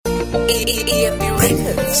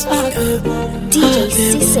DJ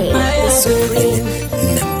Sisse, the Supreme.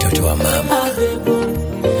 Na mtoto wa mama.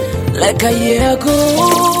 Like a year ago.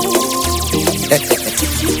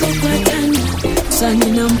 Sani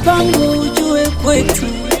na mpango ujue kwetu.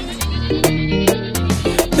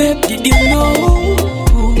 Babe, did you know?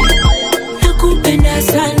 Nakupenda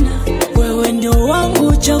sana. Wewe ndio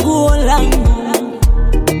wangu chaguo langu.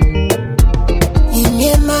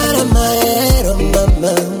 Mara maero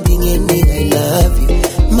mama, bingeni I love you.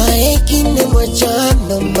 Maekine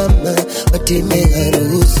mwachana mama, watime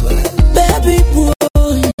haruswa. Baby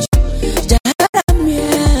boy,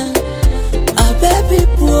 jaharamia. A baby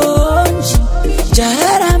boy,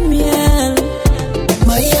 jaharamia.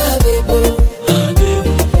 Maya bebo, a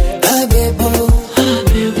bebo, Maya bebo, a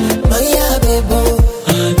bebo, Maya bebo.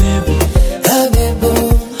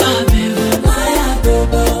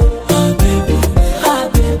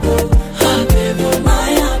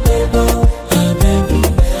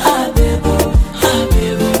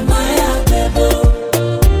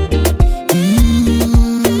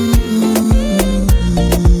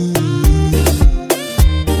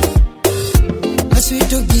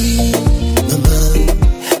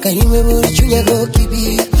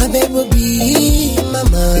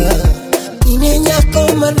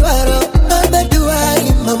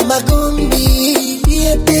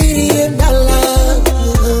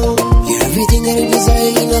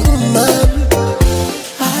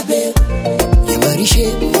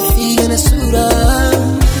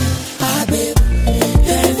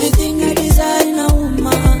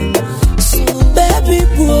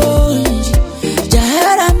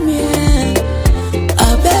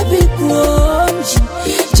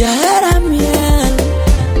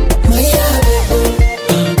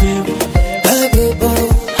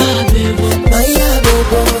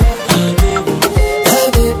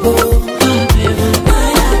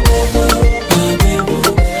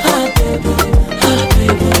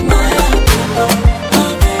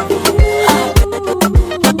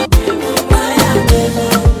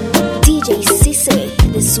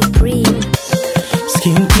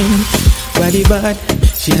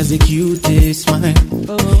 She has the cutest smile.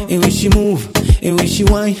 And when she move, and when she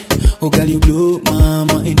whine, oh girl, you blow my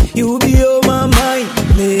mind. You be on my mind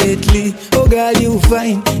lately. Oh girl, you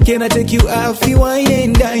fine. Can I take you out, you wine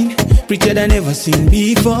and dine? Prettier than ever seen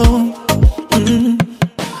before.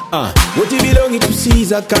 What you belong to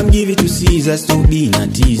Caesar, come give it to Caesar. So be na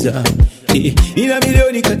teaser. Ina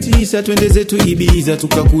milioni katisa, twendeze tu Ibiza,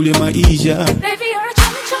 tukakule maisha. Baby, you're a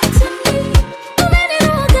chum chum to me. Let it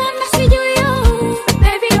all done, I see you.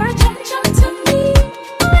 Baby, you're a chum chum to me.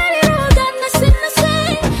 Let it all done, I see the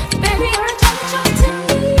same. Baby, you're a chum chum to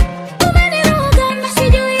me. Let it all done, I see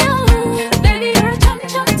you. Baby, you're a chum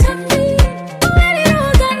chum to me. Let it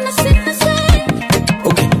all done, I see the same.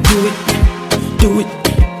 Okay, do it, do it,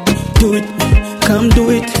 do it. Come do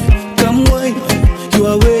it, come wine. You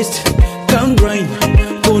are waste, come grind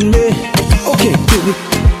on me. Okay, do it,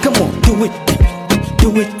 come on, do it, do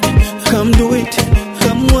it. Come do it,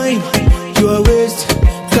 come wine. You are waste,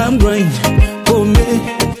 come grind on me.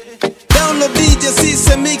 Download DJ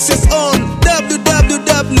Sisse mixes on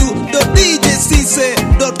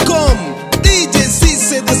www.djsisse.com. DJ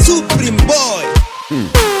Sisse, the Supreme Boy.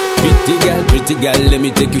 Pretty girl, let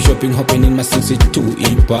me take you shopping, hopping in my 62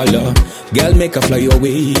 Impala. Girl, make a fly your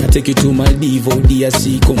way, I take you to Maldives,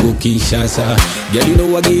 DRC, Congo, Kinshasa. Girl, you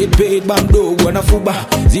know I get paid, bamdo, wanafuba.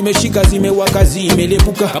 Zimeshika, zimewaka,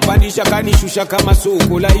 zimelepuka. Kapandisha, kanishusha, kama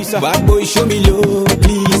soko la isa. Bad boy, show me love,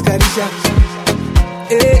 please, karisha.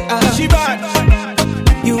 She bad.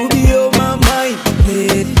 You be on my mind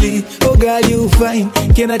lately. Oh girl, you fine.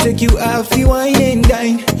 Can I take you out, you wine and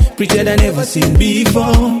dine? Prettier than ever seen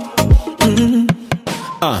before.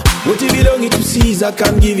 What you belong to Caesar,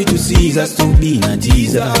 come give it to Caesar. So be na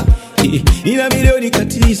teaser. Ina milioni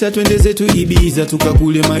katisa, twendeze tu Ibiza,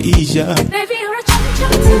 tukakule maisha. Baby, you're a chum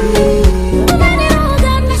chum to me. Let it all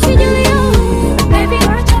done, I see you. Baby,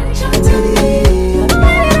 you're a chum chum to me.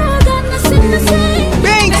 Let it all done, I see the same.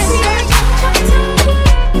 Baby, you're a chum chum to me.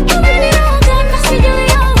 Let it all done, I see you.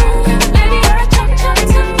 Baby, you're a chum chum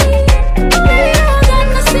to me. Let it all done,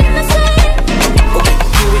 I see the same. Okay,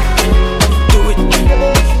 do it, do it,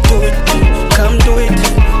 do it. Come do it,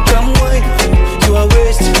 come wine. You are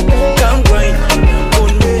waste, come grind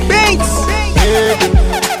on me. Banks.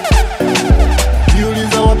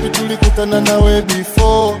 Niuliza wapi tulikutana nawe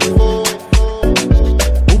before.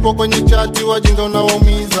 Upo kwenye chati wajinga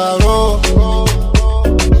unawaumiza roho.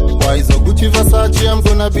 Kwa hizo Gucci Versace I'm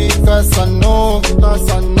gonna be Casano.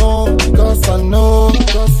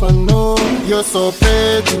 You're so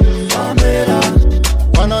pretty, Pamela.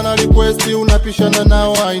 Wanana request unapishana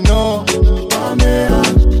nao I know. Amera.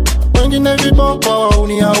 Wengine viboko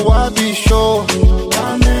uniawabisho.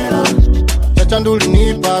 Amera. Chachanduli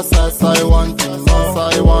nipa sasa I want to know.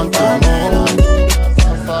 Sasa I want to know.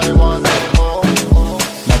 Sasa I want to know.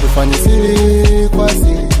 Na tufanye siri kwa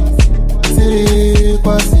siri. Siri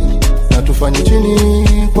kwa siri. Na tufanye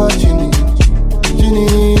chini kwa chini.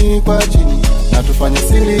 Chini kwa chini. Na tufanye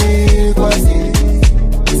siri kwa siri.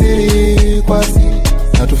 Siri kwa siri.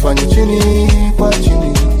 Na tufanye chini kwa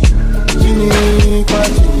chini. Chini kwa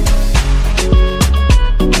chini.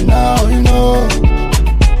 Now you know.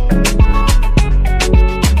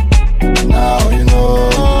 Now you know.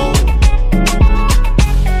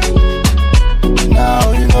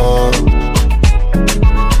 Now you know.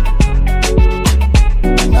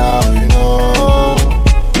 Now you know.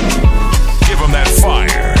 Give them that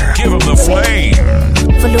fire. Give them the flame.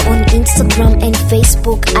 Follow on Instagram and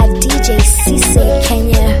Facebook at DJ Sisse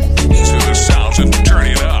Kenya. To the sounds and turn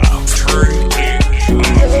it up. Turn it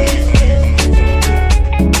up.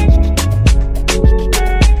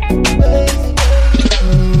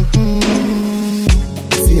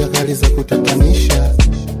 Kali za kutatanisha,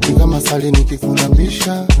 ni kama sali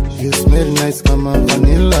nikikulambisha. You smell nice kama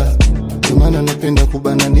vanilla, maana napenda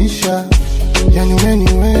kubananisha. Yani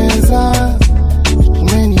umeniweza,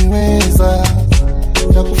 umeniweza.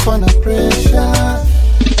 Yakufana pressure,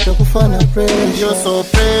 yakufana pressure. You're so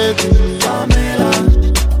pretty, Pamela.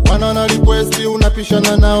 Wanana request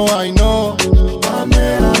unapishana nao I know.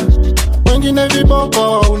 Pamela. Wengine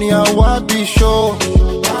viboko uniawabisho.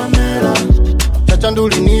 Pamela.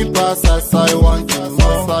 Chachanduli nipa sasa I want to know.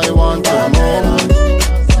 Sasa I want to know.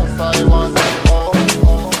 Sasa I want to know.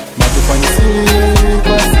 Na tufanye siri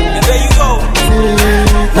kwa siri. And there you go.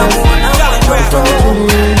 Number one, I'm gonna grab it.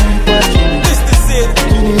 This is it.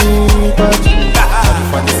 Chini kwa chini. Na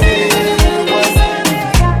tufanye siri kwa siri.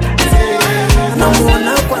 Number one,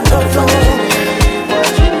 I'm gonna grab it.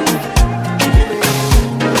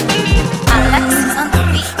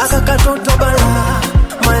 Akakatoto bala,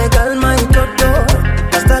 my girl, my toto.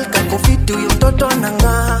 Kastal kakofitu yung toto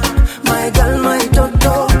nanga. My girl, my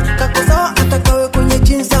toto. Kakosawa atakawe kwenye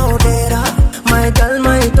jeans ya odera. My girl,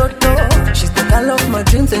 my toto. She's the girl of my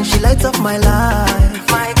dreams and she lights up my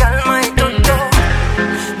life. My girl, my toto.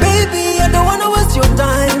 Baby, I don't wanna waste your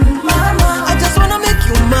time. Mama, I just wanna make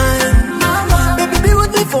you mine. Mama, baby, be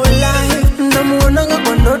with me for life. Namuonanga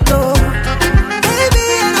kwa ndoto. Baby,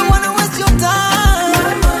 I don't wanna waste your time.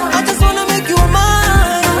 Mama, I just wanna make you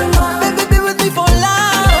mine. Baby, be with me for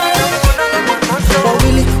life.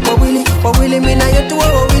 Wawili, wawili, wawili, mina yetu wa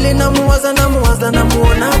wawili. Namuwaza, namuwaza,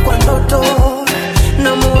 namuona kwa ndoto.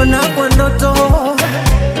 Namuona kwa ndoto.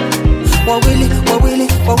 Wawili, wawili,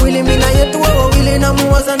 wawili, mina yetu wa wawili.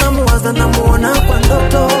 Namuwaza, namuwaza, namuona kwa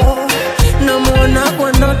ndoto. Namuona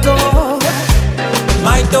kwa ndoto.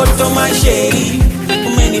 My toto, my shady.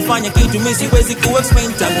 Umenifanya kitu mimi siwezi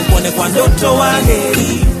ku-explain. Tangu kuone kwa ndoto wa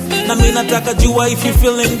heri. Na mimi nataka jua if you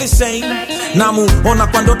feeling the same. Namuona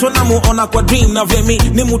kwa ndoto, namuona kwa dream. Na vemi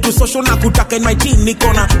ni mtu social na kutaka in my team.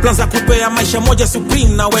 Nikona plans za kupea maisha moja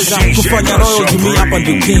supreme. Naweza kufanya royal jumi hapa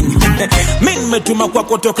ndio king. Mimi nimetuma kwa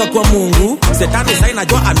kutoka kwa Mungu. Setani sasa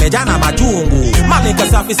inajua amejana majungu. Malika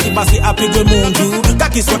safi si basi apigwe Mungu.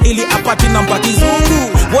 Kakiswahili apati na mpati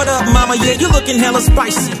zungu. What up mama, yeah you looking hella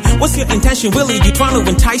spicy. What's your intention really, you trying to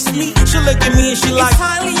entice me? She look at me and she like, it's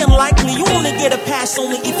highly unlikely. You only get a pass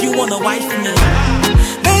only if you want a wife for me.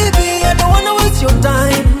 Baby, I don't wanna waste your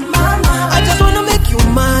time. Mama, I just wanna make you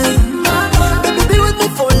mine. Mama, baby, be with me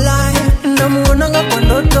for life. Namuonanga kwa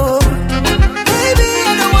ndoto. Baby,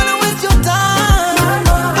 I don't wanna waste your time.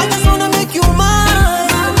 Mama, I just wanna make you mine.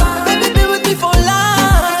 Mama, baby, be with me for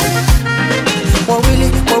life.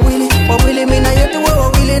 Wawili, wawili, wawili, mina yetu wa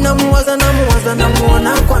wawili. Namuwaza, namuwaza,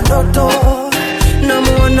 namuona kwa ndoto.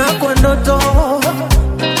 Namuona kwa ndoto.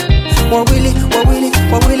 Wawili, wawili,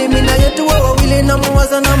 wawili, mina yetu wa wawili.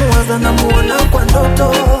 Namuwaza, namuwaza, namuona kwa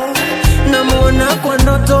ndoto. Namuona kwa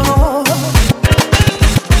ndoto.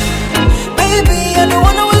 Baby, I don't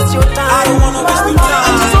wanna waste your time. I don't wanna waste your time.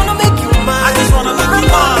 I just wanna make you mine. I just wanna make you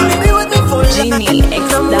mine. Baby, be with me for life. Genie X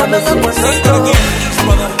double six.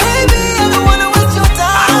 Baby, I don't wanna waste your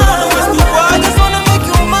time. I don't wanna waste your time. I just wanna make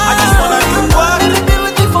you mine. I just wanna make you mine. Baby, be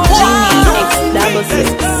with me for life. Genie X double six.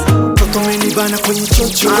 Toto menibana kwenye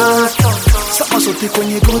chocho. Sama sote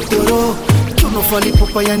kwenye godoro. Tunofali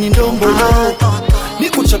popa yani ndombolo.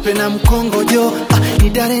 Nikuchape na mkongojo.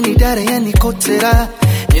 Nidare yani kotera.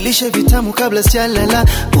 Nilishe vitamu kabla sijalala.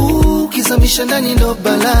 Kizamisha ndani ndo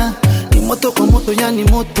bala. Ni moto kwa moto yani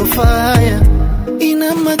moto fire.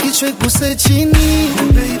 Inama kichwa iguse chini.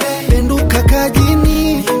 Benduka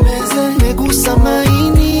kajini. megusa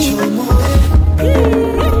maini,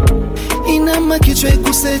 inama kichwa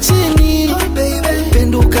iguse chini,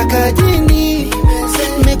 penduka kajini,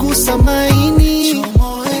 megusa maini,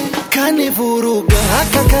 kanivuruga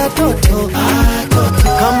haka katoto,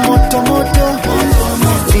 kamoto moto,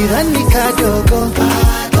 lidhani kadogo,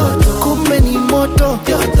 kumbe ni moto,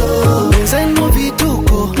 zenu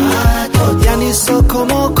vituko, yani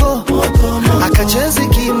sokomoko, akachezi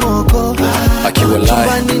kimoko,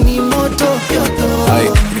 chumbani ni moto. Ay,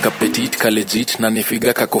 nika petit ka legit na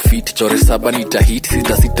nifiga kako fit, chore saba nita hit,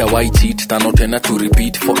 sita why cheat, tano tena to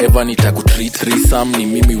repeat, forever nita kutreat, threesome ni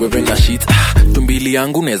mimi wewe na shit, tumbili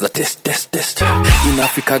yangu neza test,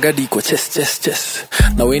 inafika gadi kwa chest,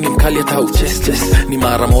 na we ni mkali hata chest, ni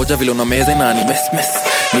mara moja vile una meza na ni mess,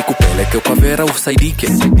 ni kupeleke kwa vera usaidike,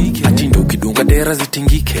 atindo ukidunga dera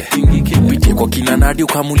zitingike, pitie kwa kina nadi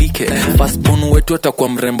ukamulike, fast born wetu atakuwa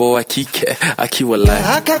mrembo wa kike, akiwa live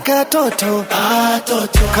haka katoto,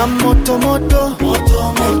 kamoto moto,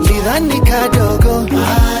 lidhani kadogo,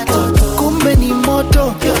 kumbe ni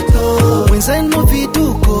moto, wenzenu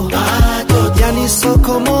vituko, yani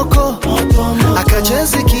sokomoko,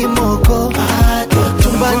 akachezi kimoko,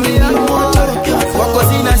 chumbani ni moto. Wako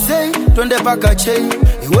zina say, twende paka chain,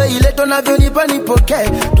 iwe ile tonavyo nipa nipoke,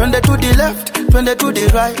 twende to the left, twende to the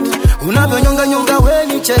right, unavyo nyonga we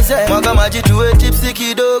nicheze, mwaga maji tuwe tipsi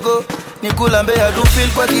kidogo, nikulambe ya do feel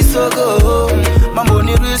kwa kisogo, mambo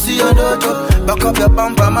ni ruisi ya ndoto, back up your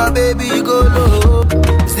bumper my baby go low,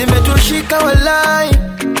 zimetushika walai,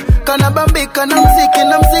 kana bambika na mziki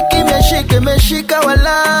meshika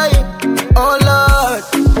walai, oh Lord,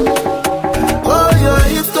 oh your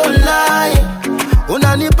hips don't lie,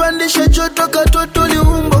 unanipandisha joto katoto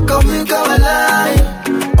liumbo kamika walai,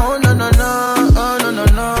 oh no,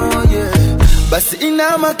 yeah. Basi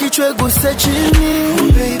inama kichwe guse chini,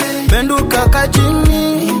 benduka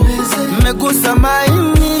kajini, megusa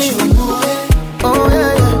maini, oh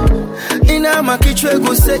yeah. Inama kichwe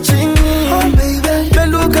guse chini,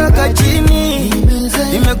 benduka kajini,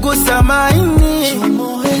 imegusa maini,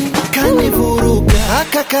 kanivuruga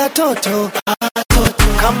haka katoto,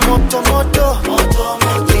 kamoto moto,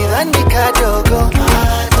 lidhani kadogo,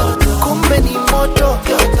 kumbe ni moto,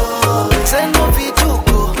 zenu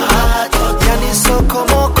vituko, yani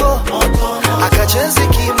sokomoko, akachezi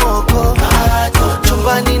kimoko,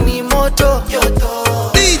 chumbani ni moto.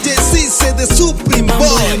 DJ Sisse the Supreme Boy.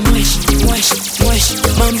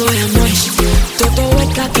 Mambo ya mwesh, toto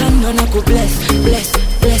weka kando na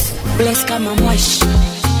bless kama mwesh.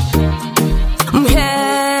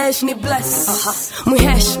 Mhesh ni bless,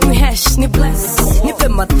 mhesh ni bless, nipe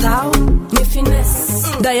matao, ni finesse,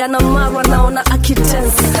 Diana Marwa naona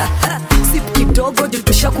akitensa, sip kidogo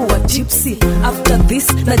jutusha kuwa tipsy, after this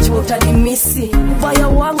najua utanimisi, ubaya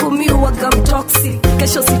wangu mi uwaga mtoxic,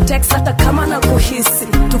 kesho si text hata kama na kuhisi,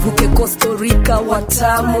 tuvuke Costa Rica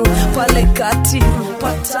watamu, pale kati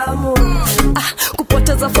patamu,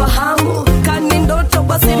 kupoteza fahamu, kani ndoto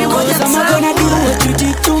basi ni moja tamu.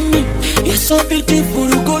 You're so beautiful,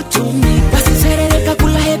 go to me. Basi serereka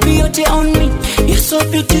kula happy yote on me. You're so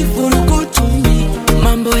beautiful, go to me.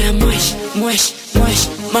 Mambo ya mwesh,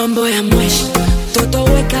 mambo ya mwesh. Toto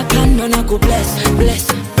weka kando na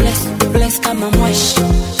bless kama mwesh.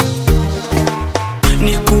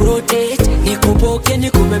 Nikurotate, nikupoke,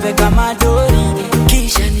 nikubebe kama dori.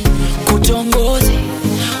 Kisha ni kutongoze,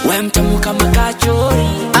 we mtamu kama kachori.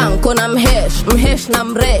 Anko na mhesh na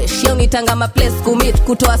mresh, yau nitanga maplace kumit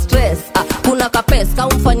kutoa stress, kuna kapes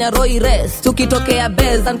kaumfanya roi rest, tukitokea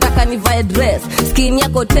beza ntaka nivae dress, skin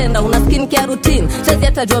yako tenda una skin care routine, sezi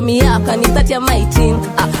hata jua miaka ni 30 ya my team,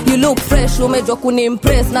 you look fresh umejua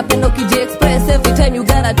kuni-impress, napenda ukiji-express every time you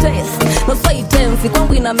gotta taste, no fight tense,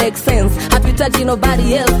 kwangu ina make sense, hatuitaji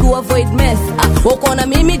nobody else to avoid mess, wako na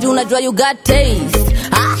mimi juu unajua you got taste,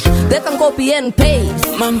 they can copy and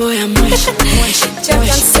paste. Mambo ya mwesh,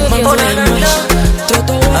 mambo ya mwesh.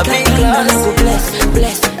 Toto weka kando na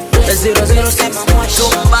bless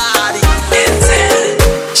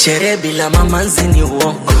Shere bila mamanzi ni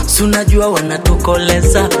uongo, sunajua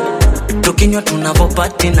wanatukoleza, tukinywa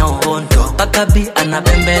tunavopati na uhondo, paka bi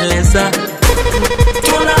anabembeleza.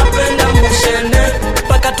 Tunapenda mshene,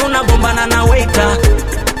 paka tunabombana na waiter,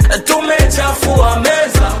 tumechafua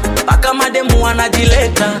meza, paka mademu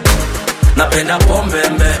wanajileta. Napenda pombe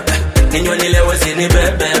ninywe nilewe sini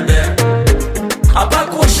bebebe, hapa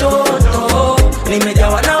kushoto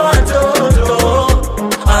nimejawa na watoto,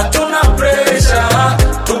 hatuna pressure,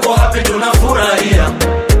 tuko happy tunafurahia.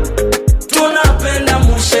 Tunapenda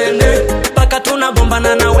mshene, paka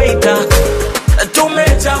tunabombana na waiter,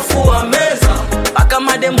 tumechafua meza, paka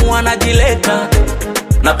mademu wanajileta.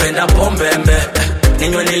 Napenda pombe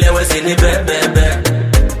ninywe nilewe sini bebebe.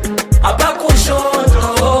 Hapa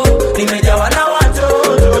kushoto nimejawa na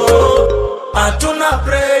watoto, hatuna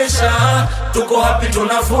pressure, tuko happy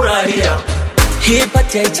tunafurahia. Hii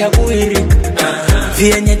party haichaguirika,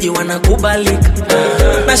 vienyeji wanakubalika,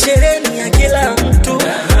 na sherehe ni ya kila mtu,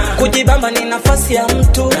 kujibamba ni nafasi ya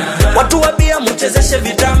mtu. Watu wa bia mchezeshe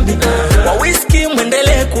vitambi, wa whisky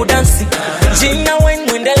mwendelee kudansi, gin na wine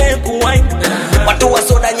mwendelee kuwine, watu wa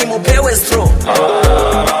soda nyi mupewe straw.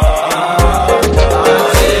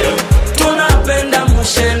 Tunapenda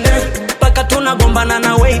mshende paka tunagombana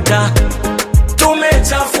na waiter,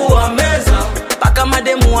 tumechafua meza paka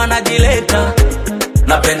mademu wanajileta.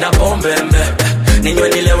 Napenda pombe mbebe, ninywe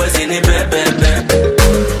nilewe zini bebebe.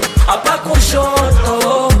 Hapa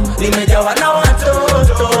kushoto nimejawa na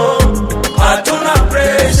watoto, hatuna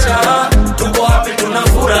pressure, tuko happy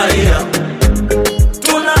tunafurahia.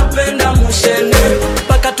 Tunapenda mshende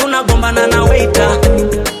paka tunagombana na waiter,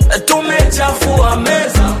 tumechafua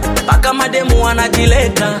meza paka mademu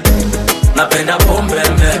wanajileta. Napenda pombe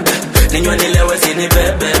mbebe, ninywe nilewe zini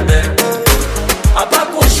bebebe. Hapa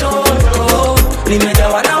kushoto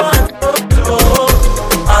nimejawa na watoto,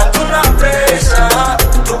 hatuna pressure,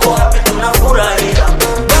 tuko happy tunafurahia.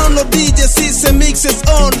 Download DJ Sisse mixes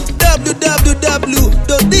on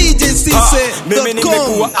www.djsisse.com. Mimi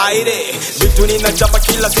nimekuwa aire, vitu ninachapa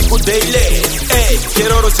kila siku daily.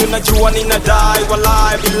 Keroro si unajua ninadai,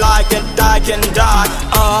 walai bilai can die.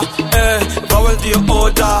 Vowel ndio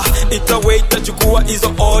order, itawait chukua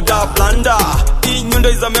hizo order. Blanda, hii nyundo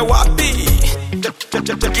izame wapi?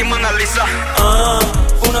 Kimana Lisa.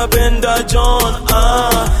 Unapenda John,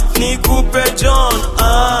 nikupe John.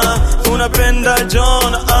 Unapenda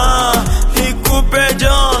John, nikupe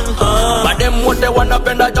John. Madem wote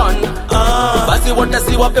wanapenda John, basi wote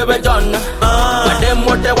si wapewe John. Madem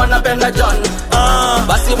wote wanapenda John,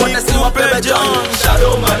 basi wote si wapewe John.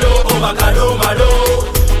 Shadow Mado, Ovacado Mado.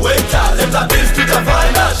 Waiter, let the bills to the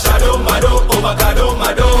finance. Shadow Mado, Ovacado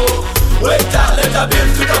Mado. Waiter, let the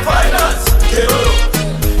bills to the finance. Keroro,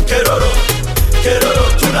 keroro, keroro,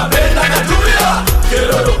 tunapenda katulia.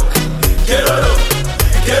 Keroro, keroro,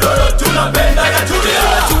 keroro, tunapenda katulia.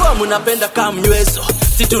 Tunajua munapenda kamnyweso,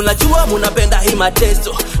 si tunajua munapenda hii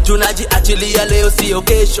mateso. Tunajiachilia leo sio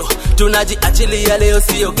kesho, tunajiachilia leo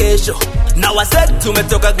sio kesho. Na wase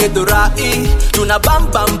tumetoka Githurai,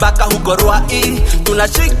 tunabamba mpaka huko Ruai,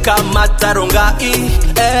 tunashika matarongai,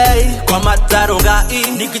 kwa matarongai.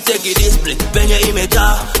 Nikicheki display penye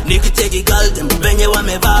imejaa, nikicheki golden penye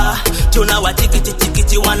wamevaa,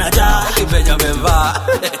 tunawatikichikichi wanajaa penye wamevaa.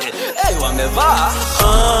 Wamevaa.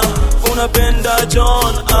 Unapenda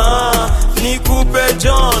John, nikupe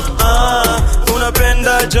John.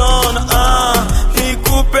 Unapenda John,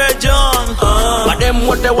 nikupe John. Madem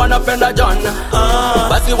wote wanapenda John,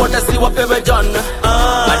 basi wote si wapewe John.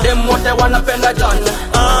 Madem wote wanapenda John,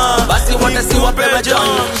 basi wote si wapewe John.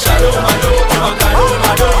 Shadow Mado, Ovacado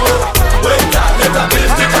Mado. Waiter, let the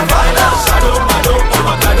bills to the finance. Shadow Mado,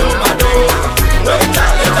 Ovacado Mado. Waiter,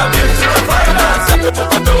 let the bills to the finance. Shadow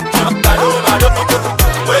Mado, Ovacado Mado.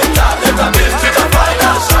 Waiter, let the bills to the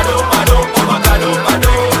finance. Shadow Mado, Ovacado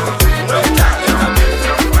Mado. Waiter, let the bills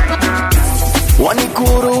to the finance.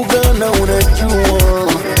 Wanikuruga na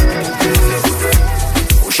unajua,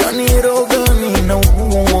 ushaniroga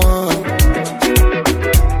ninaugua,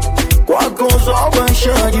 kwako zoba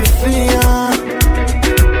shajifia,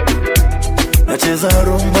 nacheza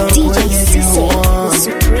rumba kwenye jua.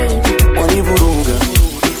 Wanivuruga,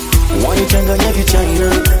 wanichanganya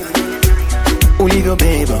kichaina,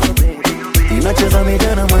 ulivyobeba inacheza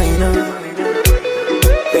midana maina,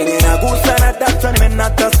 penye nagusa na data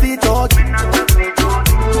nimenata sitoki,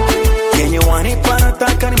 kenye wanipa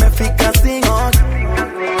nataka nimefika singoki.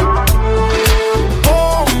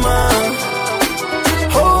 Homa,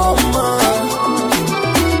 homa,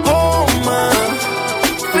 homa,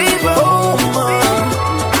 fever, homa,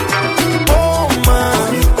 homa,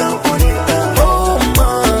 bonita, bonita, homa,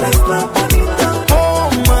 that's la bonita,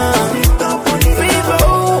 homa, bonita, bonita, fever,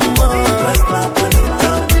 homa, that's la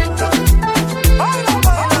bonita.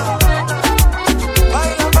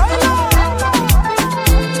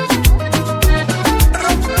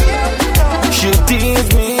 She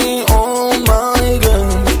tease me, oh my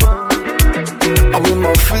God, I'm with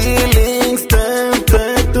my feelings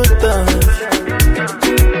tempted to touch.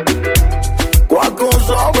 Kwako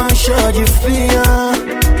zoba shajifia,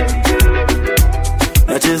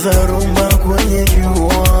 nacheza rumba kwenye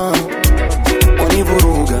jua.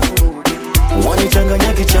 Wanivuruga,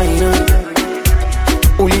 wanichanganya kichaina,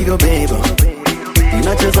 ulivyobeba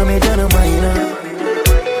inacheza midana maina,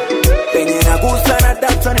 penye nagusa na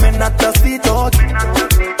data nimenata sitoki,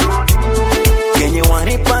 kenye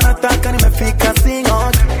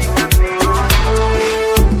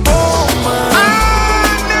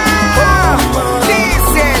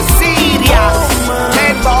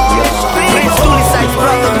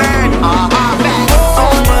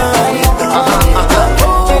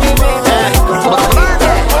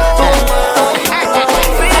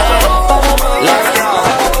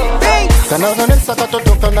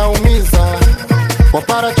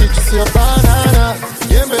waparachichi sio banana,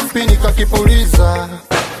 jembe mpini kakipuliza,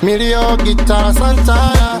 milio gitara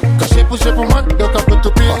santana, kashepu mwando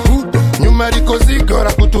kakutupia, nyuma liko zigo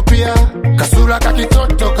la kutupia, kasura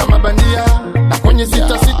kakitoto kama bandia, na kwenye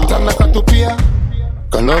sita na katupia,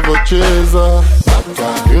 kanavocheza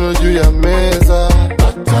yuno juu ya meza,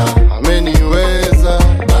 ameniweza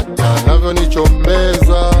navyo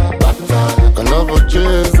nichombeza,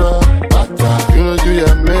 kanavocheza yuno juu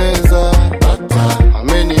ya meza,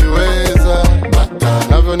 ameniweza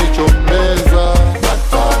navyo nichombeza.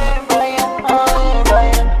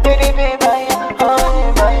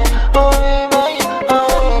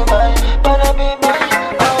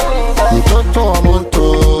 Mtoto wa moto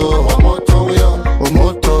huyo, wa moto huyo, wa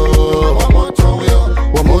moto huyo,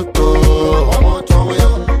 moto wa moto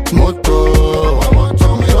huyo, mtoto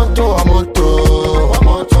wa moto huyo,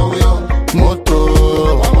 moto huyo, moto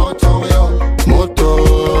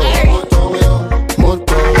huyo,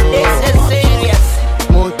 moto. This is serious.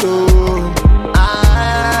 Moto.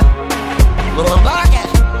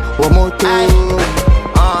 Wa moto.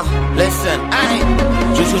 Listen,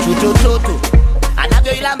 chuchuchuchuchuchu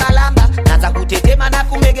anavyoilamba-lamba, naanza kutetema na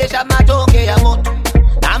kumegesha matonge ya moto,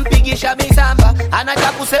 nampigisha misamba,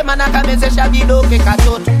 anacha kusema na kamezesha vidoke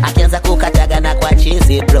katoto, akianza kukataga na kwa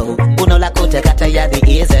cheesy bro, unola kutekata ya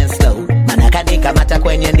the ease and slow, manaka nikamata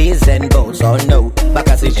kwenye knees and bows, oh no,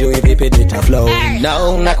 baka sijui vipi nita flow,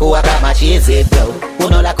 no, nakuwa kama cheesy bro,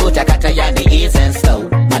 unola kutekata ya the ease and slow,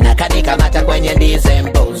 manaka nikamata kwenye knees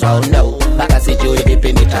and bows, oh no, baka sijui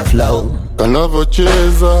vipi nita flow.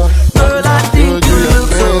 Kanavocheza Girl, I think you look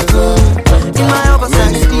so good in my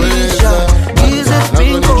oversized t-shirt. Is it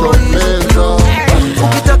pink or is it blue?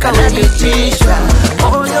 Ukitaka unitisha,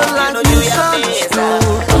 all your life you misunderstood.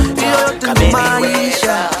 Yote ni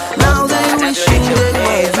maisha, now they wishing they were you.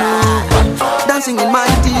 Dancing in my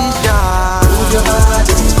t-shirt. Move your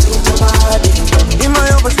body, move your body. In my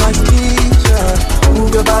oversized t-shirt.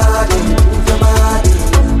 Move your body, move your body.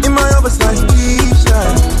 In my oversized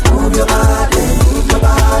t-shirt. Move your body, move your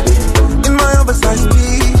body. In my oversized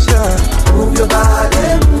t-shirt. Move your body,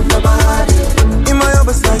 move your body. In my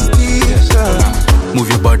oversized t-shirt. Move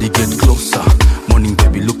your body, get closer. Morning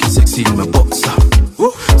baby looking sexy in my boxer.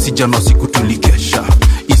 Sijana siku tulikesha,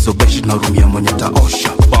 iso beshi na room ya mwenye taosha.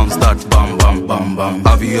 Bounce that bam bam bam bam.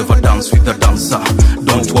 Have you ever danced with a dancer?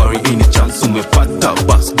 Don't worry, any chance umepata.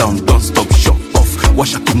 Bust down, don't stop, show off.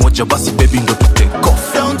 Washa kimoja basi baby ndo to take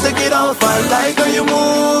off. Don't take it off, I like how you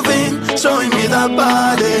moving, showing me that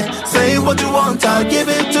body. Say what you want, I'll give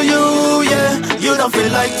it to you, yeah. You don't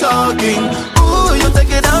feel like talking. Ooh, you take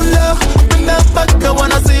it down low, bring that back, I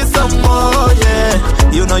wanna see some more, yeah.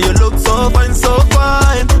 You know you look so fine, so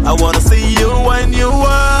fine. I wanna see you when you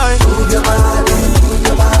whine. Move your body, move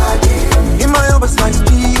your body. In my oversized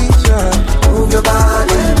t-shirt. Move your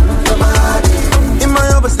body, move your body. In my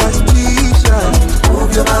oversized t-shirt.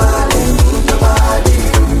 Move your body, move your body.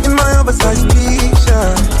 In my oversized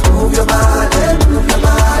t-shirt. Move your body, move your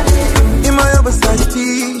body. In my oversized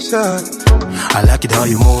t-shirt. I like it how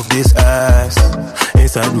you move this ass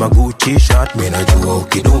inside my Gucci shirt. Mimi najua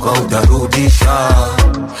ukidunga utarudisha.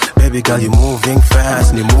 Baby girl you moving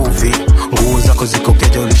fast, ni movie. Nguo zako ziko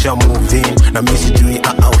kejo lisha moving. Na mimi sijui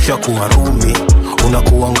ushakuwa rumi.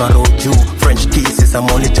 Unakuwa ngaro juu. French kisses, I'm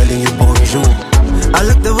only telling you bonjour. I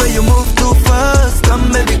like the way you move too fast.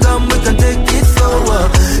 Come baby come, we can take it slower.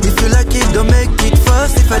 If you like it, don't make it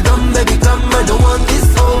fast. If I don't, baby come, I don't want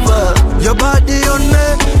this over. Your body on me,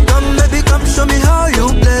 come baby come, show me how you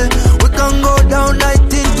play. We can go down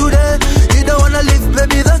night in today. You don't wanna leave,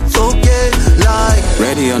 baby, that's okay. Like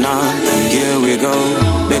ready or not, here we go.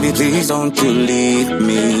 Baby please don't you leave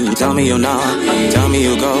me. Tell me you're not, tell me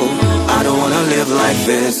you go. I don't wanna live like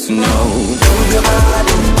this, no. Move your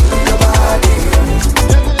body, move your body.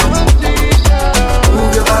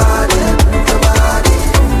 Move your body, move your body.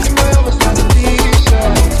 Move your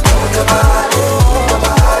body, move your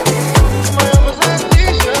body.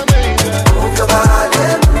 Move your body,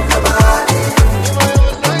 move your body.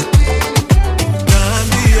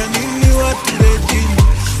 Naambia nini watu wengine?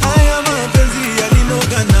 Haya mapenzi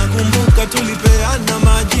yalinoga na kumbuka tulipeana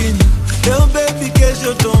majini. Leo baby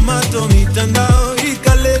kesho tomato mitandao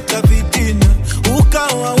ikaleta vitina.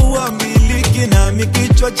 Ukawa uamiliki na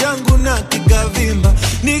mikichwa changu na kikavimba.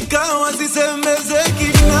 Nikawa sisemezeki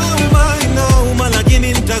inauma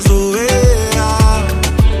lakini nitazoea.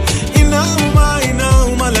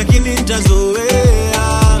 Inauma lakini nitazoea.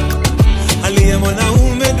 Hali ya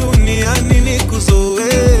mwanaume duniani ni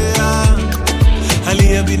kuzoea.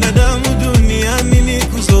 Hali ya binadamu duniani ni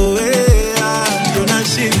kuzoea.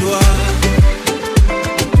 Tunashindwa.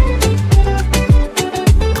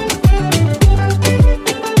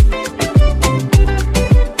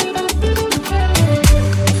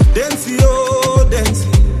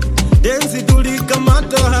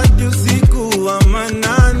 moto hadi usiku wa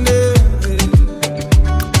manane.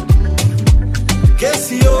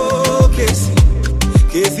 Kesi oh kesi,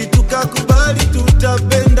 kesi tukakubali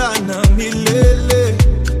tutapendana milele.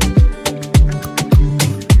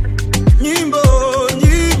 Nyimbo,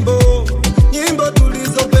 nyimbo, nyimbo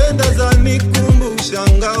tulizopenda zanikumbusha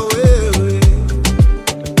wewe.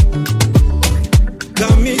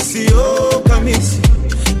 Kamisi oh kamisi,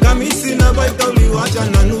 kamisi na baita uliwacha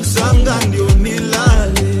na nusanga ndio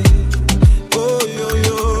nilale. Oh yo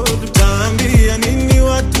yo, tutaambia nini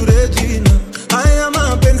watu Regina? Haya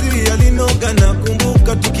mapenzi yalinoga na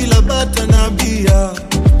kumbuka tukila bata na bia.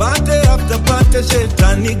 Pate after pate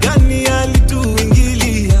shetani gani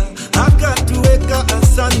alituingilia? Akatuweka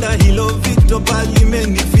asanda hilo vito bali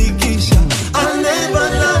menifikisha. I'll never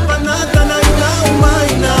love another na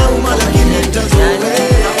inauma lakini nitazoea.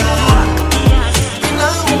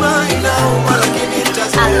 Inauma lakini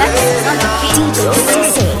nitazoea. DJ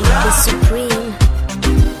Sisse, the supreme.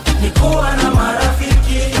 Nikuwa na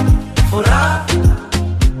marafiki furaha,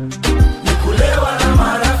 nikulewa na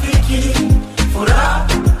marafiki furaha,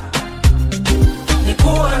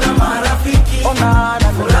 nikuwa na marafiki furaha,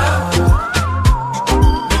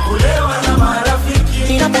 nikulewa na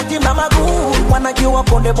marafiki. Inapotimba maguu wanajua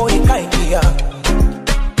konde boy kaingia.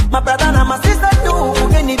 My brother na my sister too,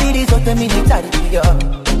 any bidi zote militaribia.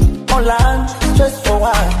 Online, stress for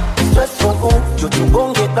what? Stress for who?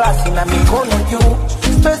 Jutubonge glasi na mikono juu.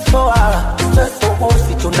 Stress for what? Stress for who?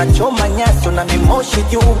 Si tunachoma nyaso na mimoshi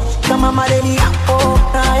juu. Kama madeni yako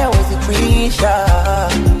na hayawezi kuisha.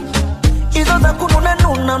 Hizo za kununa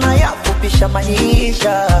nuna na yafupisha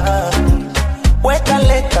maisha. Weka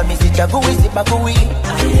leta misichagui sibagui.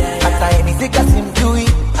 Hata enizika simjui.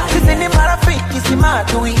 Sisi ni marafiki si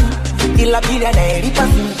maadui. Ila bila anayelipa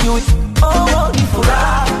simjui. Oh, ni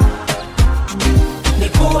furaha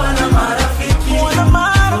nikuwa na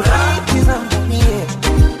marafiki zangu mie.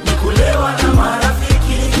 Nikulewa na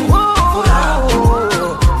marafiki furaha,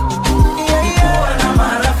 nikuwa na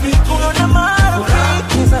marafiki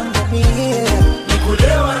zangu mie.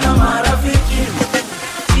 Nikulewa na marafiki.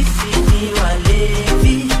 Sisi ni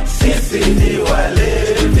walevi, sisi ni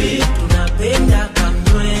walevi. Tunapenda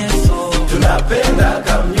kamnyweso, tunapenda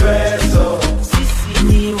kamnyweso. Sisi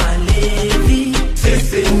ni walevi,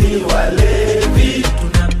 sisi ni walevi.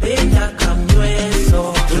 Tunapenda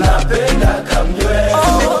kamnyweso, tunapenda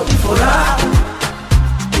kamnyweso. Furaha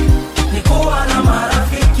nikuwa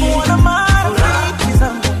na marafiki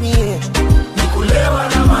zangu mie. Nikulewa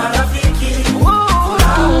na marafiki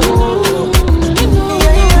furaha,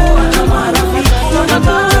 nikuwa na marafiki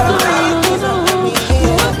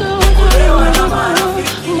nikulewa na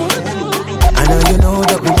marafiki. I know you know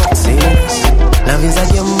that we both serious. Love is a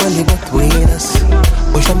game only between us.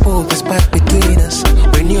 Push and pull this back between us.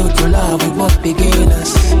 We're new to love, we both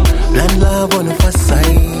beginners. Blind love on the first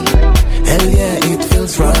sight. Hell yeah, it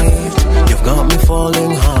feels right. You've got me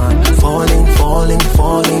falling hard. Falling, falling,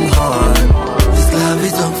 falling hard. This love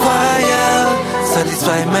is on fire.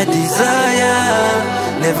 Satisfy my desire.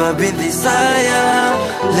 Never been this higher.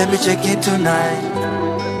 Let me check it tonight.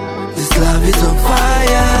 This love is on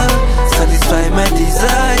fire. Satisfy my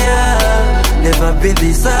desire. Never been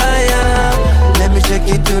this higher. Let me check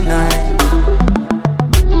it tonight.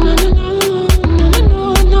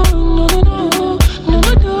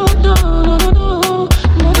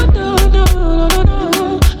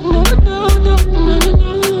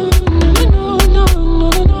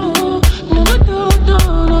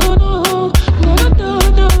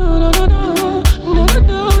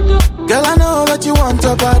 Girl, I know that you want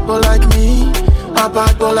a bad boy like me. A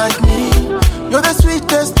bad boy like me. You're the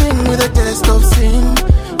sweetest thing with a taste of sin.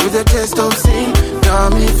 With a taste of sin.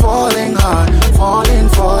 Got me falling hard. Falling,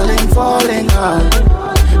 falling, falling hard.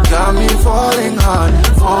 Got me falling hard.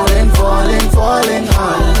 Falling, falling, falling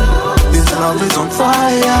hard. This love is on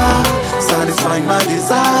fire. Satisfying my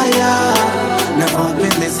desire. Never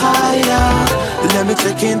been this higher. Let me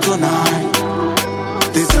check in tonight.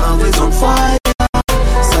 This love is on fire.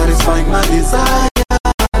 Satisfying my desire.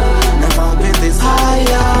 Never been this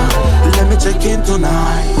higher. Let me check in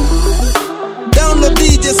tonight. Download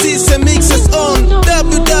DJ Sisse mixes on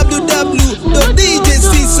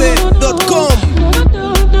www.djsisse.com.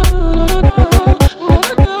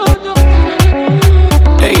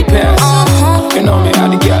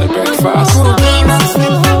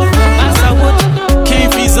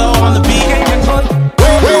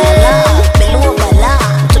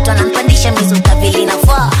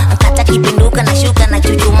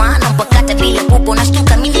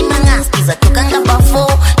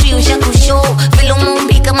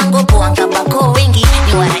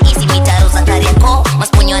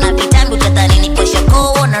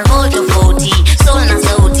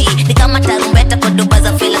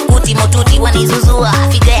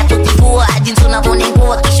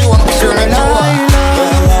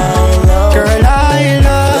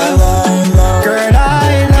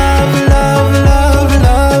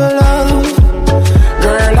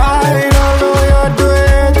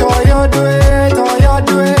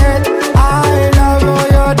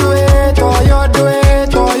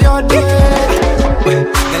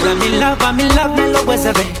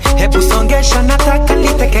 kusongesha nataka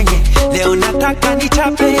litekenye leo nataka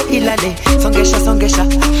nichape ilale songesha songesha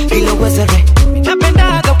ilo wezere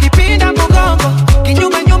napendaga ukipinda mgongo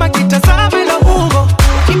kinyuma nyuma kitazama ilo ungo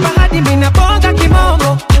kipa hadi mina bonga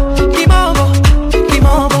kimongo kimongo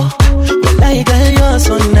kimongo walai girl you're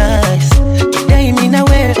so nice today mina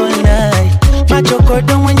wear all night macho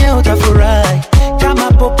kodo mwenye utafurahi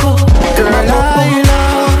kama popo girl I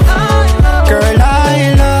love girl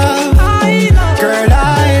I love girl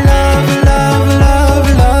I love love love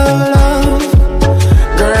love love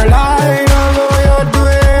girl I love how you do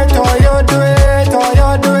it how you do it how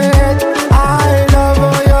you do it I love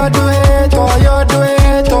how you do it how you do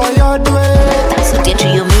it how you do it Sauti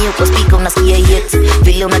trio mio kwa speaker unasikia yet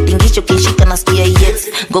vile unatingisha ukishika nasikia yet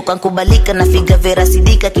Goka nkubalika na figa vera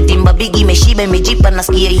sidika kitimba bigi imeshiba imejipa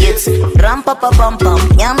nasikia yet rampa pa pam pam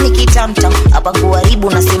nyamni kitamtam hapa kuharibu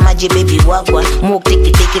nasemaje baby wakwa move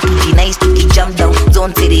tiki tiki tujinais tukijump down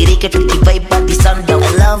zone tiririke tukivibe party sundown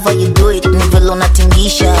I love how you do it ni vile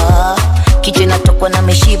unatingisha kichwa inatokwa na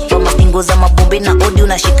mishipa mapingo za mabombe na odi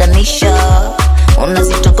unashikanisha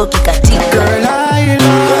unazitoka ukikatika girl I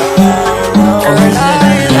love girl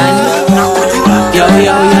I love yo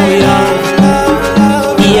yo yo yo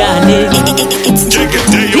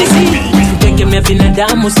Tegemea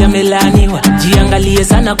binadamu siamelaniwa jiangalie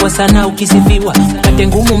sana kwa sana ukisifiwa kate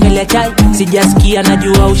ngumu mbele ya chai sijasikia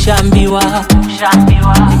najua ushambiwa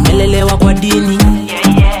nimelelewa kwa dini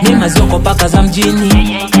mima zoko paka za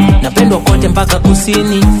mjini napendwa kote mpaka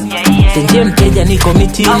kusini tenje mteja niko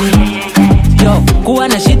mitini yo kuwa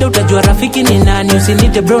na shida utajua rafiki ni nani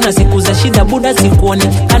usinite bro na siku za shida buda sikuoni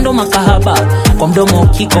kando makahaba kwa mdomo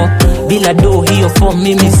ukiko bila do hiyo form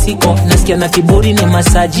mimi siko nasikia na kiburi ni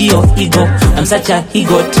masajio ego I'm such a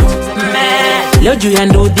higot leo juu ya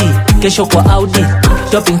ndudhi kesho kwa Audi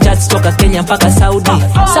topping charts toka Kenya mpaka Saudi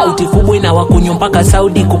sauti kubwa ina wakunyo mpaka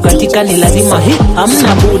Saudi kukatika ni lazima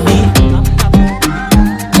hamna budi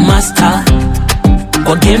master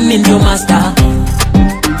kwa game ndio master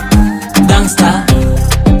gangster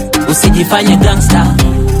usijifanye gangster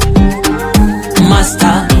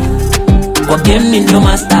master kwa game ndio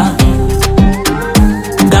master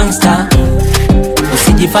gangster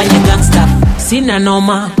usijifanye gangster sina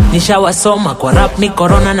noma nishawasoma kwa rap ni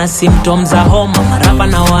corona na symptoms za homa marapa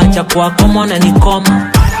na waacha kwa komona ni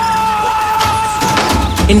koma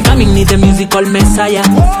incoming ni the musical messiah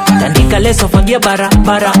tandika leso fagia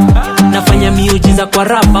barabara nafanya miujiza kwa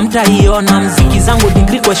rapa mtaiona mziki zangu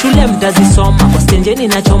degree kwa shule mtazisoma kwa stenjeni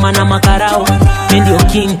nachoma na makarao ndio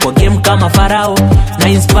king kwa game kama farao na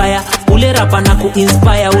inspire ule rapa na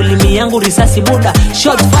kuinspire ulimi yangu risasi buda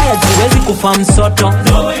shot fire siwezi kufa msoto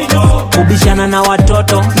kubishana na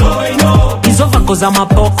watoto hizo vako za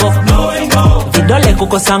mapoko vidole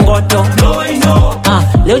kukosa ngoto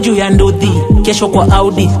leo juu ya ndudhi kesho kwa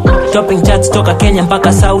Audi topping charts toka Kenya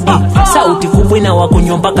mpaka Saudi sauti kubwa ina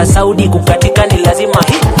wakunyo mpaka Saudi kukatika ni lazima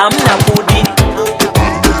hamna budi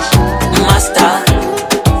master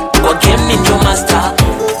kwa game ndio master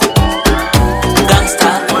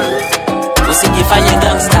gangster usijifanye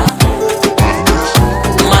gangster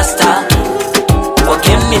master kwa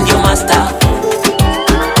game ndio master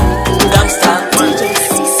gangster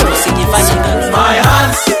usijifanye gangster my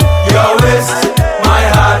hands your waist my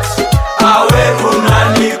heart awe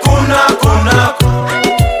kuna ni kuna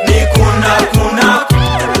ni kuna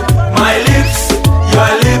my lips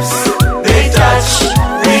your lips they touch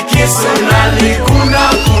we kiss na ni kuna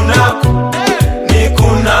ni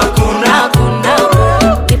kuna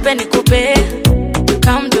nipe nikupe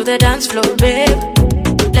come to the dance floor babe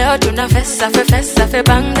leo tuna fesa fe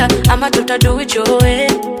banga ama tutadu joe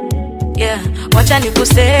yeah wacha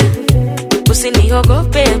nikuse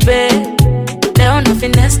usiniogope babe leo na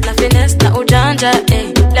finesse na ujanja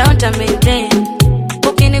leo nita maintain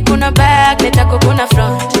ukini kuna back nitakukuna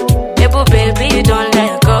front ebu baby don't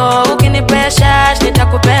let go ukini pressure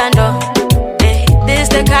nitakupea ndo this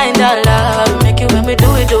the kind of love make you when we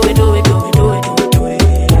do it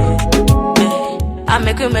I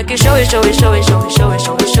make you show it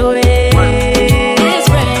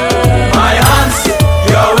my hands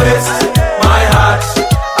your waist my heart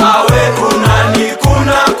awe kuna ni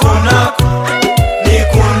kuna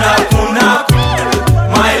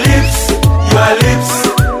my lips your lips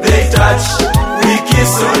they touch we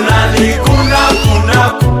kiss na ni kuna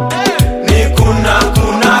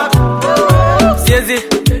siezi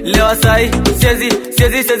leo sai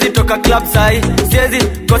siezi toka nimetoka club sai. Siezi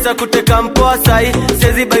kosa kuteka mpoa sai.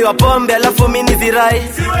 Siezi baiwa pombe alafu mini zirai.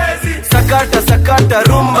 Sakata sakata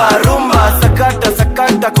rumba rumba. Sakata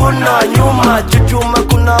sakata kuna nyuma. Chuchuma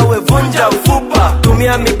kuna wevunja mfupa.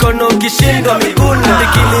 Tumia mikono ukishindwa miguna.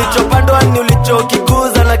 Kilichopandwa ni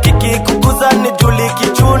ulichokikuza. Na kikikukuza ni juli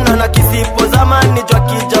kichuna. Na kisipo zama ni jua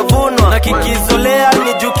kijavunwa. Na kikizolea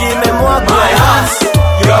ni juu kimemwagwa. My hands,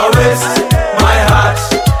 your waist, my heart.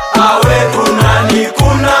 Awe kuna ni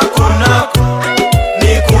kuna kuna.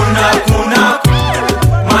 Ni kuna kuna.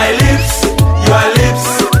 My lips, your lips,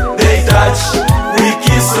 they touch. We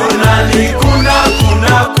kiss una ni kuna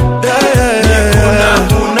kuna. Ni kuna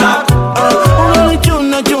kuna. Unani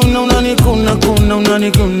chuna chuna, unani kuna kuna,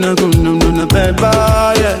 unani kuna kuna, unani beba,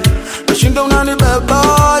 yeah. Nashinda unani beba,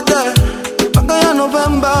 yeah. Paka ya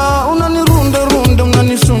November, unani runda runda,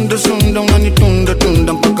 unani sunda sunda, unani tunda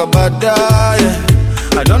tunda, mpaka baadaye, yeah.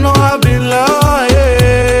 I don't know how I be lying.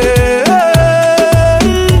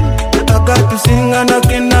 I got to sing and I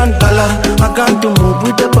can't dollar. I got to move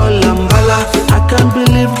with the ball and bala. I can't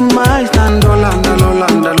believe my stand lola, lola,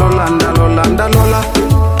 lola, lola, lola.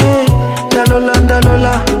 Hey, lola,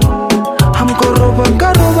 lola. I'm karoba.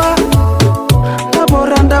 Da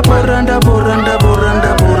boranda, boranda, boranda,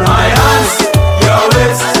 boranda, boranda. My hands, your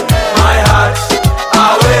waist, my heart.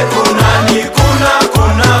 Awe kuna ni kuna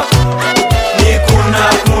kuna. Ni kuna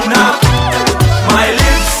kuna. My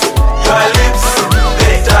lips, your lips,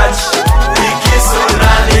 they touch. We kiss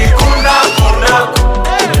una ni kuna kuna.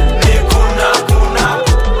 Ni kuna kuna.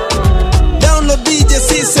 Download DJ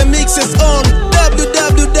Sisse mixes on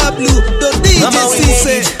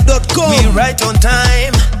www.djsisse.com. We right on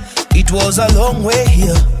time. It was a long way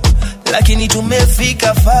here, lakini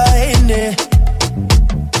tumefika fine.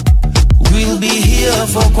 We'll be here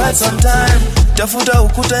for quite some time. Tafuta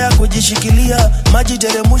ukuta ya kujishikilia, maji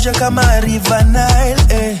teremusha kama River Nile,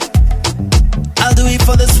 eh. I'll do it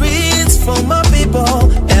for the streets, for my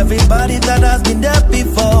people, everybody that has been there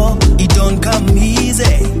before. It don't come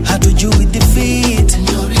easy, had to do with defeat.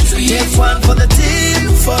 Take one for the team,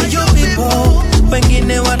 for you people.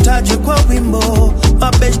 Wengine watajwe kwa wimbo,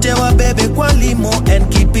 mabeshte wabebe kwa limo, and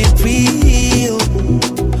keep it real.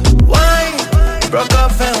 Wine, rock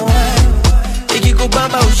off and wine.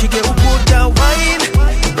 Ikikubamba ushike ukuta, wine,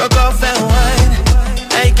 rock off and wine.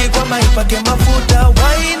 Ikikwama ipake mafuta,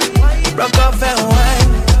 wine, rock off and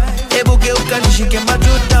wine. Ebu geuka nishike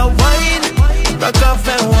matuta, wine, rock off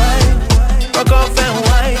and wine, rock off and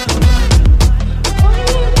wine.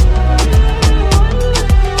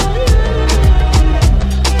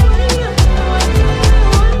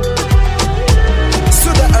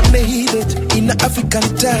 I made it in African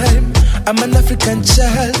time. I'm an African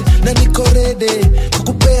child. Na niko ready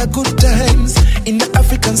kukupea good times in the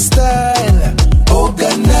African style.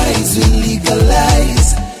 Organize, we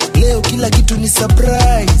legalize. Leo kila kitu ni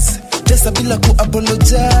surprise. Tesa bila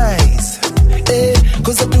ku-apologize.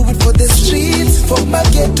 Cause I do it for the streets, for my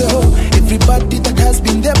ghetto. Everybody that has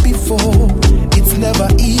been there before. It's never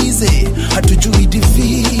easy, hatujui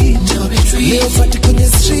defeat. Leo fati kwenye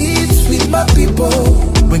streets with my people.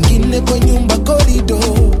 Wengine kwa nyumba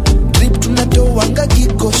corridor. Drip tunatoanga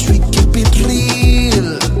giko, street keep it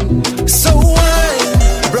real. So wine,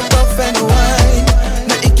 rock off and wine.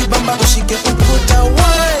 Na ikibamba ushike ukuta,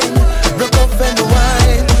 wine, rock off and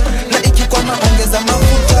wine. Na ikikwama ongeza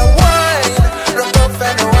mafuta, wine, rock off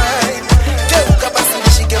and wine. Geuka basi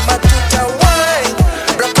nishike matuta, wine,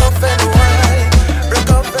 rock off and wine, rock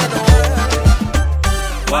off and wine.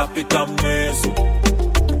 Wapi kamweso,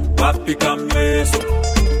 wapi kamweso,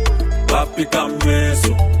 wapi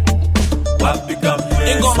kamweso, wapi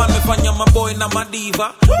kamweso. Ingoma nimefanya maboy na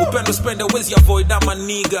madiva. Upendo spende wezi avoid ama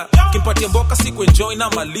niga. Kimpatia mboka siku enjoy na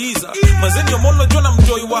maliza. Mazeni yomono jona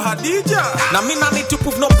mjoy wa Hadija. Na mina need to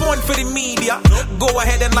prove no point for the media. Go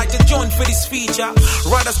ahead and light the joint for this feature.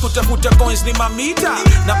 Riders kutafuta coins ni mamita.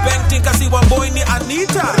 Na painting kasi wa boy ni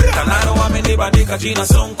Anita. Kanaro wamenibadika jina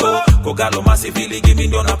Sonko. Kogalo masivili give me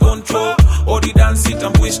na poncho. Odi dance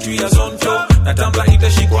itambu history ya zonto. Na tambla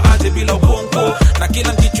itashikwa aje bila ukonko. Na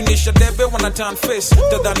kila nkichunisha debe wana turn face.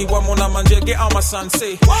 Tadhani wamona manjege ama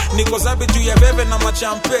sanse. Niko zabe juu ya bebe na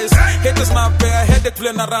machampes. Haters na pair headache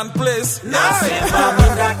play na run place. Nasema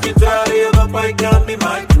mina kitari yogopa ikambi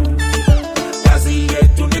my crew. Kazi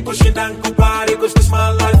yetu ni kushinda nkupari. Cause this my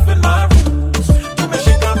life and my rules.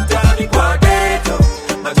 Tumeshika mtani kwa ghetto.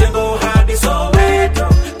 Majengo hadi Soweto.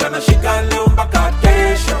 Kanashika leo mpaka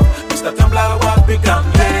kesho. Mr. Tambla wapi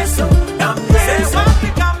kamyeso. Kamyeso. Wapi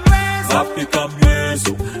kamyeso. Wapi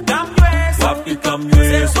kamyeso. Wapi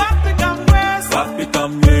kamyeso. Wapi kamyeso. Wapi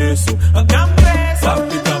kamyeso.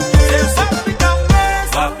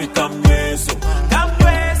 Wapi kamyeso.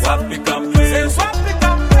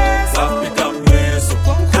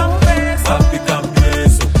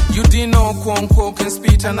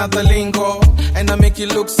 it another lingo, and I make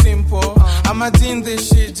it look simple. I'm a in this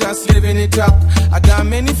shit, just living it up. I got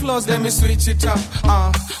many flaws, let me switch it up.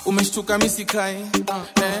 Umeshtuka misikai,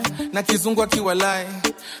 na kizungu akiwalai.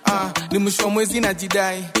 Ni mwisho wa mwezi na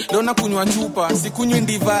jidai. Leo nakunywa chupa, sikunywi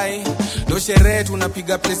ndivai. Leo sherehe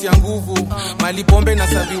tunapiga press ya nguvu. Mali pombe na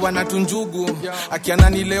saviwa na tunjugu.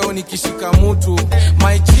 Akianani leo nikishika mutu.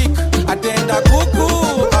 My chick, atenda kuku.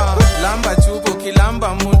 Lamba chupo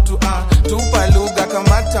kilamba mutu. Tupa lugha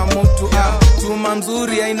kamata mutu. Tuma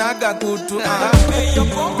mzuri hainaga kutu.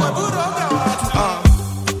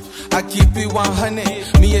 I keep it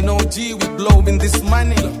 100. Me and OG, we blowing this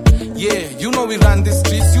money. Yeah, you know we run the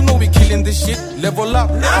streets. You know we killing this shit. Level up.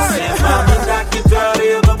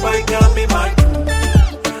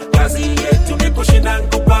 Kazi yetu ni kushinda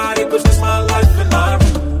kupari, cause this my life and my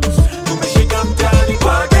rules. Tumeshika mtani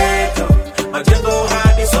kwa ghetto, majengo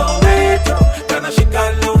hadi Soweto.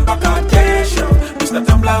 Kanashika leo mpaka kesho. Mr.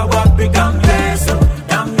 Tambla wapi kamleso,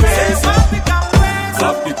 kamleso. Wapi kamleso,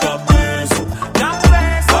 wapi kamleso.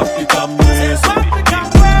 Wapi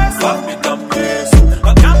kamleso, wapi kamleso.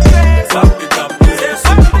 Wapi kamleso,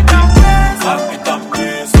 wapi kamleso. Wapi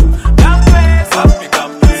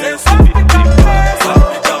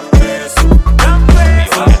kamleso,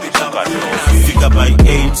 wapi kamleso. Fika by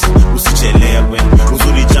 8, usichelewe.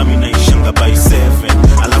 Uzuri jami na ishanga by 7.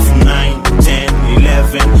 Alafu 9, 10,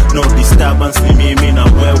 11. No disturbance ni mimi na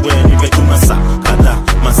wewe. Nivetu masa kada,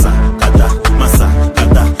 masa kada, masa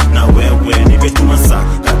kada na wewe. Nivetu masa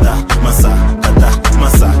kada, masa kada,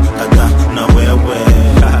 masa kada na wewe.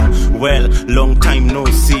 Well, long time no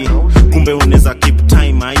see. Kumbe uneza keep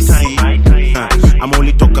time, I see. I'm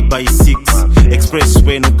only talk by 6.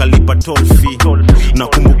 Expressway nukalipa toll fee.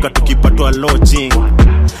 Nakumbuka tukipatwa lodging.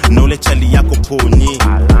 Na ule chali yako ponyi.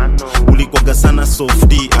 Ulikuwaga sana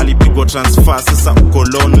softy. Alipigwa transfer sasa uko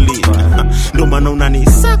lonely. Ndo maana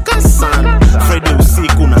unanisaka sana. Friday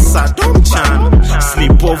usiku na Saturday mchana.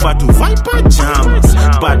 Sleep over to Viper Jammers.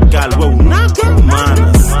 Bad girl we unaga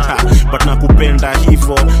manners. But nakupenda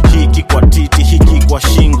hivo. Hiki kwa titi, hiki kwa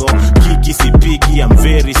shingo. Hiki sipigi, I'm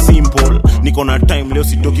very simple. Niko na time leo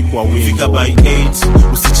sitoki kwa wingo. Fika by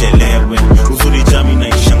 8, usichelewe. Uzuri jami na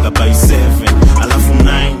ishanga by 7. Alafu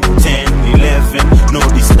 9, 10, 11. No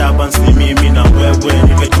disturbance ni mimi na wewe.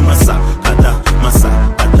 Nivetu masa kada, masa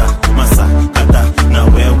kada, masa kada na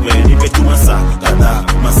wewe. Nivetu masa kada,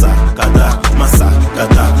 masa kada, masa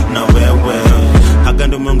kada na wewe.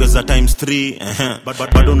 Hagando umeongeza times 3.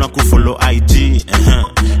 Bado na kufollow IG.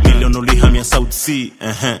 Million ulihamia South Sea.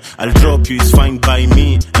 I'll drop you, it's fine by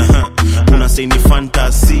me. Una say ni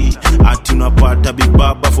fantasy. Ati unapata big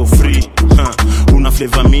baba for free. Una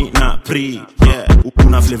flavor me na pre. Yeah,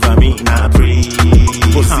 una flavor me na pre.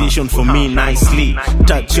 Position for me nicely.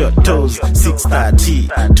 Touch your toes, 630.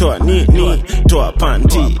 Toa ni, toa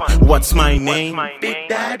panty. What's my name? Big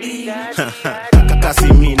Daddy.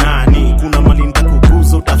 Kakasi mi nani. Kuna mali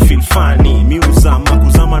nitakuguza utafeel funny. Mi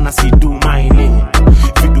kuzama na sidu mining.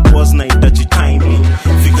 Vidu pause na itaji timing.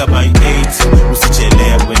 Fika by 8,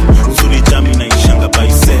 usichelewe. Uzuri jami na ishanga by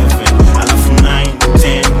 7. Alafu 9,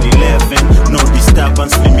 10, 11. No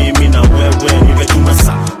disturbance ni mimi na wewe. Nivetu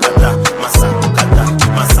masa kada, masa kada,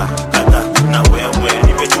 masa kada na wewe.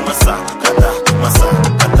 Nivetu masa kada, masa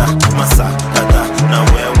kada, masa kada na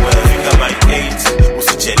wewe. Fika by 8,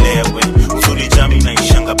 usichelewe. Uzuri jami na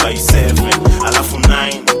ishanga by 7. Alafu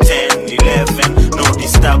 9, 10, 11. No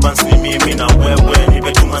disturbance ni mimi na wewe.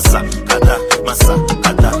 Nivetu masa kada, masa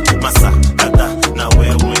kada, masa kada na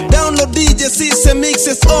wewe. Download DJ Sisse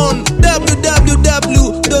mixes on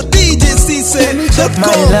www.djsisse.com.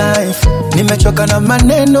 My life, nimechoka na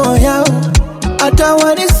maneno yao. Hata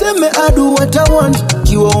waniseme I do what I want.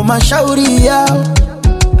 Kiwa mashauri yao.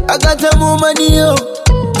 I got a woman yo.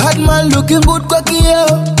 Bad man looking good kwa kiyo.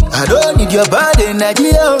 I don't need your bad energy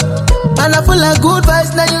yo. And I feel like good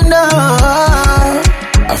vibes now you know.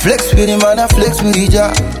 I flex with him and I flex with each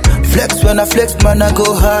other. Flex when I flex, man, I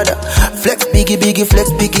go harder. Flex biggie, flex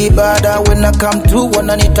biggie, badder. When I come through, when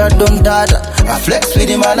I need a dumb dada. I flex with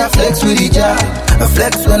him and I flex with each other. I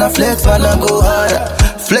flex when I flex, man, I go harder.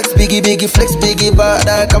 Flex biggie, flex biggie,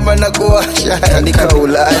 badder. Come on, I go harder. My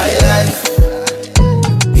life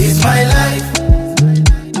is my life.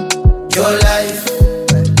 Your life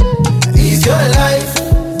is your life.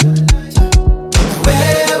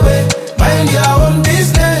 Where, mind your own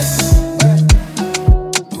business.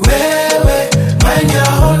 Mind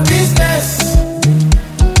your own business.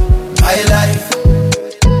 My life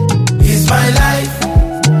is my life.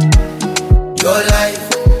 Your life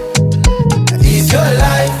is your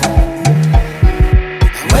life.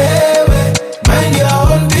 Mind your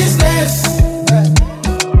own business.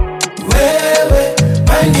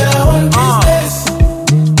 Mind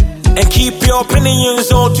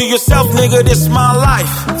yourself, nigga, this my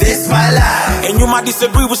life. This my life. And you might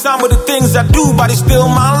disagree with some of the things I do, but it's still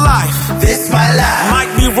my life. This my life.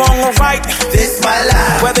 Might be wrong or right. This my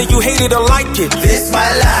life. Whether you hate it or like it. This my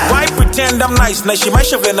life. Why pretend I'm nice? Na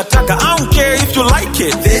shimaisha venataka. I don't care if you like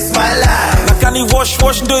it. This my life. Nakani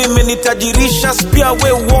wash ndo imenitajirisha, spia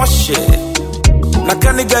we wash it.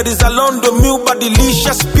 Nakani gari za londo mi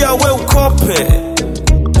ubadilisha, spia we ukope.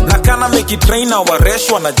 Nakana make it rain na waresh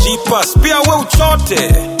wanajipa, spia we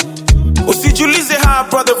uchote. Usijulize how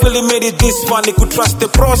brother really made it this far, ni kutrust the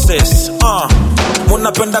process.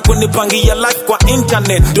 Munapenda kunipangia life kwa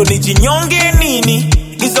internet, ndo nijinyonge nini?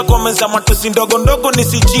 Hizo comments za matusi ndogo ndogo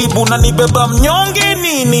nisijibu, na nibeba mnyonge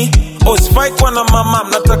nini? Sifai kwa na mama,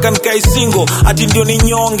 mnataka nikai single, ati ndio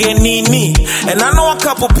ninyonge nini? And I know a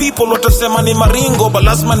couple people watasema ni maringo, but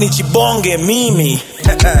lazima nijibonge mimi.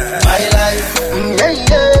 My life, yeah,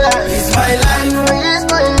 yeah. It's my life, it's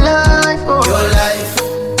my life. Oh. Your life,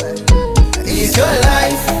 it's your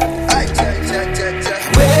life.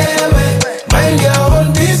 Where, mind your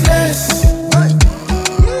own business.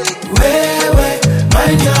 Where,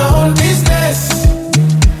 mind your own business.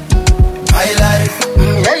 My life,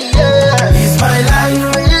 yeah, yeah. It's my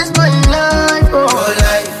life, it's my life. Oh. Your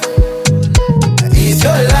life, it's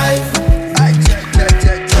your life.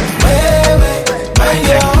 Where, mind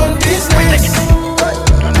your own business.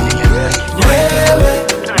 Where,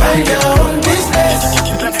 mind your own business.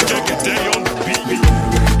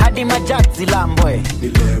 Hadi majazi lamboy.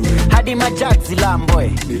 Hadi majazi lamboy.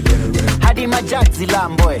 Hadi majazi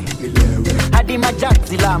lamboy. Hadi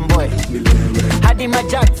majazi lamboy. Hadi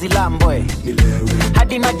majazi lamboy.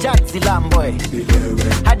 Hadi majazi lamboy.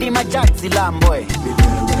 Hadi majazi lamboy.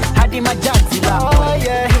 Hadi majazi lamboy. Oh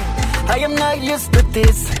yeah, I am not used to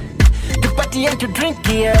this. To party and to drink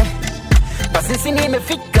here. Basi sini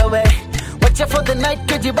imefika we. Watch out for the night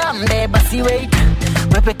kujibambe. Basi wait,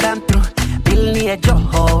 wepe come through. Bill ni ya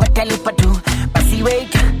joho, watalipa tu. Basi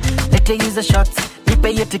wait, lete use shots.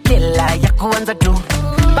 Nipe yetu kila ya kuanza tu.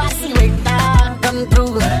 Basi wait, come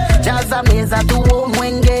through. Jaza meza tu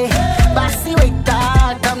mwenge. Basi wait,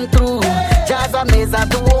 come through. Jaza meza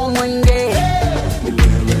tu mwenge.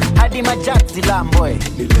 Hadi majazi lamboy.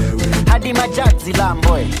 Hadi majazi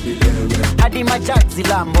lamboy. Hadi majazi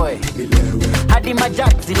lamboy. Hadi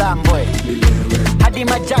majazi lamboy. Hadi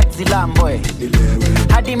majazi lamboy.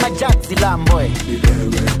 Hadi majazi lamboy.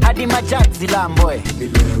 Hadi majazi lamboy.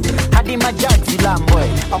 Hadi majazi lamboy.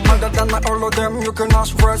 I'm older than all of them, you can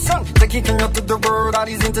ask for a son. Taking Kenya to the world, that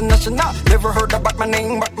is international. Never heard about my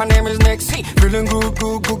name, but my name is Nexi. Feeling good,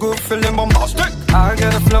 good, good, good, feeling bombastic. I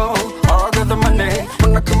get the flow, I get the money.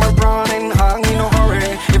 When I come around and hang in no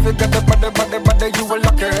hurry. If you got the body, you will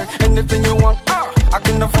lock it. Anything you want, I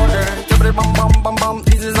can afford it. Every bam, bam, bam, bam,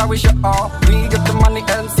 this is how we shut off. We got the money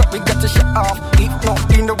and so we got to shut off. If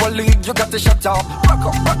not in the world league, you got to shut off. Back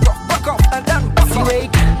off, back off, back off, and then back off.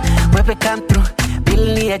 Wait, wepe come through.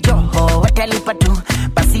 Bill ni ya joho, watalipa tu.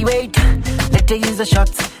 Basi wait, lete use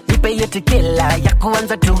shots. Nipe yetu kila ya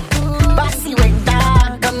kuanza tu. Basi wait,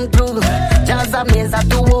 come through. Jaza meza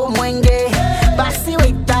tu mwenge. Basi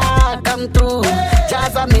wait, come through.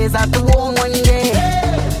 Jaza meza tu mwenge.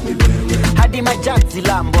 Hadi majazi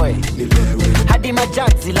lamboy. Hadi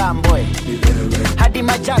majazi lamboy. Hadi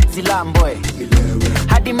majazi lamboy.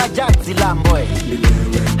 Hadi majazi lamboy.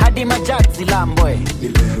 Hadi majazi lamboy.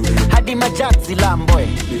 Hadi majazi lamboy.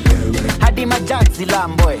 Hadi majazi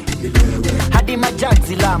lamboy. Hadi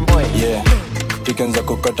majazi lamboy. Yeah, tukianza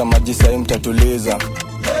kukata maji sahi mtatuliza.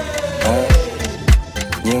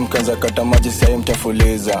 Nyie mkianza kata maji sahi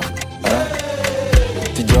mtafuliza.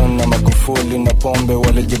 Tijon na Magufuli na pombe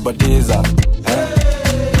walijibatiza.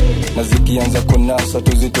 Na zikianza kunasa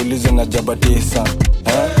tuzitulize na jabatisa.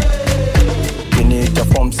 Kiniita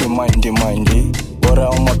form si mindy. Bora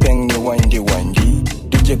umapeng ni windy.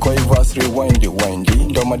 DJ kwa ivas rewindy.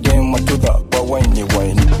 Ndo madema to the windy.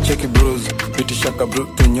 Check it bros, bitishaka bro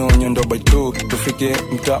tunyonyo ndo by two. Tufike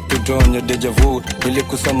mta tujonyo deja vu. Ili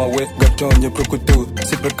kusama we gatonyo prokutu.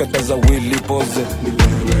 Siprekataza wili pose.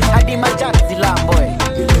 Hadi majazi lamboy.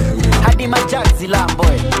 Hadi majazi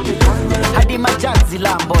lamboy. Hadi majazi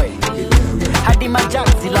lamboy. Hadi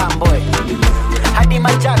majazi lamboy. Hadi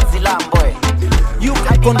majazi lamboy. You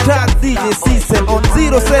can contact DJ Sisse on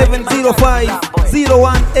 0705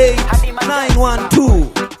 018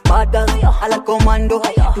 912. Badal, a la commando.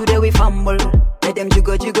 Today we fumble. Let them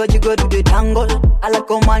jiggle do the tangle. A la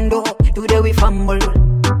commando. Today we fumble.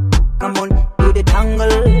 Come on, do the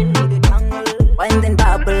tangle. Wind and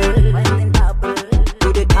bubble.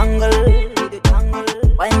 Do the tangle.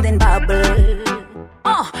 Wind and bubble.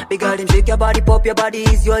 Because Tell them shake your body, pop your body,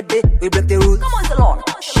 is your day. We break the rules. Come on, Salon.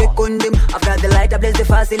 Shake on them. After the light, I bless the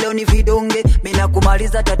fast. Leoni vidonge. Mina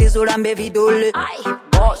kumaliza tatizo rambe vidole.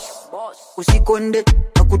 Boss. Usikonde.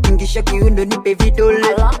 Nakutingisha kiundo nipe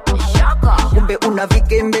vidole. Kumbe una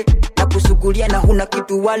vikembe. Nakusugulia na huna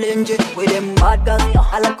kitu walenje. We them bad girls.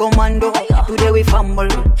 Ala commando. Today we fumble.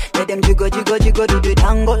 Let them jiggle, jiggle, jiggle do the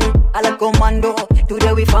tangle. Ala commando.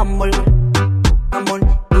 Today we fumble. Come on,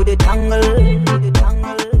 do the tangle. Do the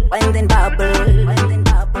tangle. Wind and bubble. Wind and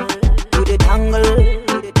bubble. Do the tangle.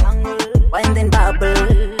 Do the tangle. Wind and bubble.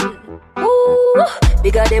 Ooh,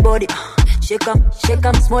 bigger the body. Shake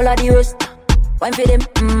 'em, smaller the waist. Wine for them.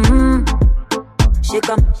 Shake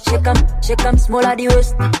 'em, smaller the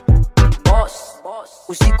waist. Boss.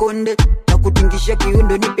 Usikonde. Nakutingisha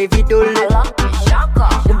kiundo nipe vidole.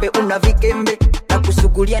 Kumbe una vikembe.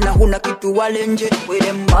 Nakusugulia na huna kitu walenje. We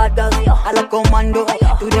them bad girls, ala commando.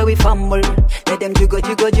 Today we fumble. Let them jiggle,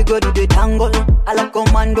 jiggle, jiggle do the tangle. Ala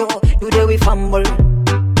commando. Today we fumble.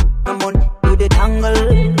 Come on, do the tangle.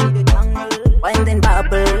 Do the tangle. Wind and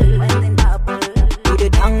bubble. Wind and bubble. Do the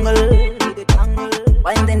tangle. Do the tangle.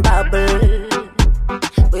 Wind and bubble.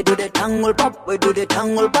 We do the tangle pop. We do the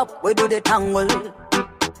tangle pop. We do the tangle.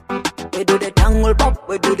 We do the tangle pop.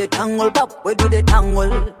 We do the tangle pop. We do the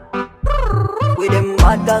tangle. We them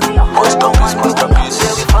bad girls, let's go man, we go down,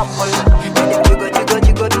 there we fumble. We them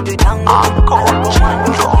jiggle, do the tangle.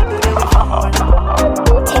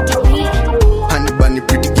 Honey bunny,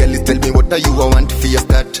 pretty girl, tell me what are you, I want for your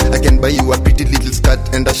start. I can buy you a pretty little skirt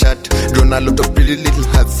and a shirt. Drawn a lot of pretty little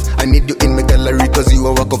hats. I need you in my gallery cause you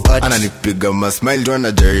a work of art. Ananipiga ma smile, drawn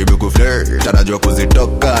jaribu kuflirt. Anajua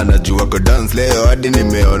kuzitoka, anajua kudance. Leo hadi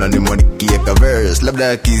nimeona nimwanikie ka verse.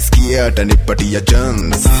 Labda akisikia atanipatia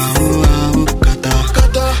chance.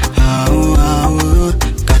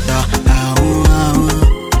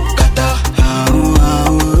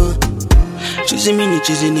 Chizi mini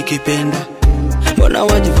chizi nikipenda. Mbona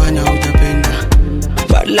wajifanya hujapenda.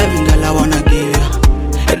 Bad loving girl I wanna give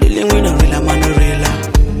ya. Dealing with a real man a real.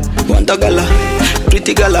 Want a gala,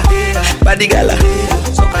 pretty gala, body gala.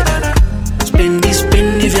 Spend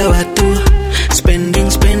if you want to.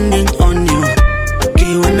 Spending on you.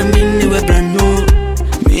 Kiwana mini we brand new.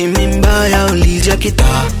 Mimi mbaya ulija kita.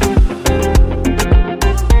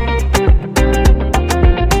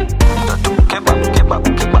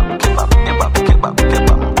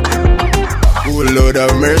 Lord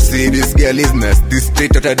of mercy, this girl is nasty.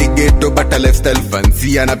 Straight out of the ghetto, but a lifestyle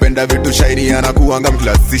fancy. Anapenda vitu shiny, anakuanga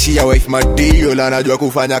mklasi. She a wife material, anajua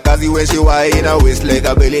kufanya kazi when she whine a waist like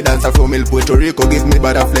a belly dancer from El Puerto Rico. Gives me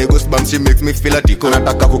butterfly goosebumps, she makes me feel a tickle.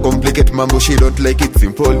 Anataka kucomplicate mambo, she don't like it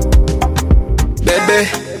simple. Bebe,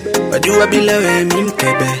 wajua bila we mi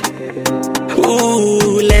mkebe.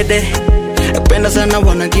 Ooh, lede, napenda sana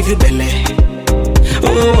wanna give you belly.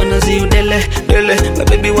 Oh, wanna see you dele. My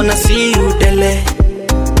baby wanna see you dele.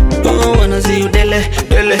 Oh, wanna see you dele.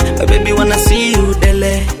 My baby wanna see you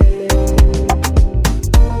dele.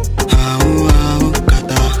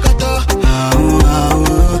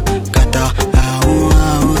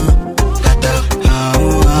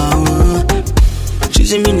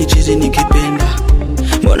 Chizi mini chizi nikipenda.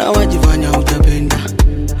 Mbona wajifanya hujapenda.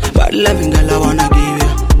 Bad loving girl I wanna give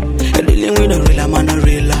ya. Dealing with a real man a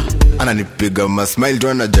real. Ananipiga ma smile,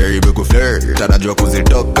 drawn jaribu kuflirt. Anajua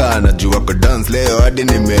kuzitoka, anajua kudance. Leo hadi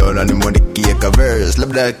nimeona nimwanikie ka verse.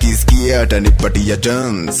 Labda akisikia atanipatia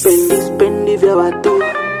chance. Spend if you want to.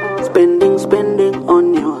 Spending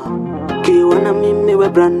on you. Kiwana mimi we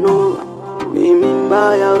brand new. Mimi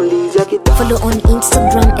mbaya ulija kita. Follow on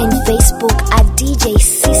Instagram and Facebook at DJ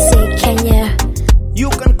Sisse Kenya. You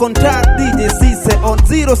can contact DJ Sisse on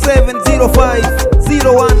 0705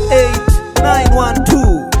 01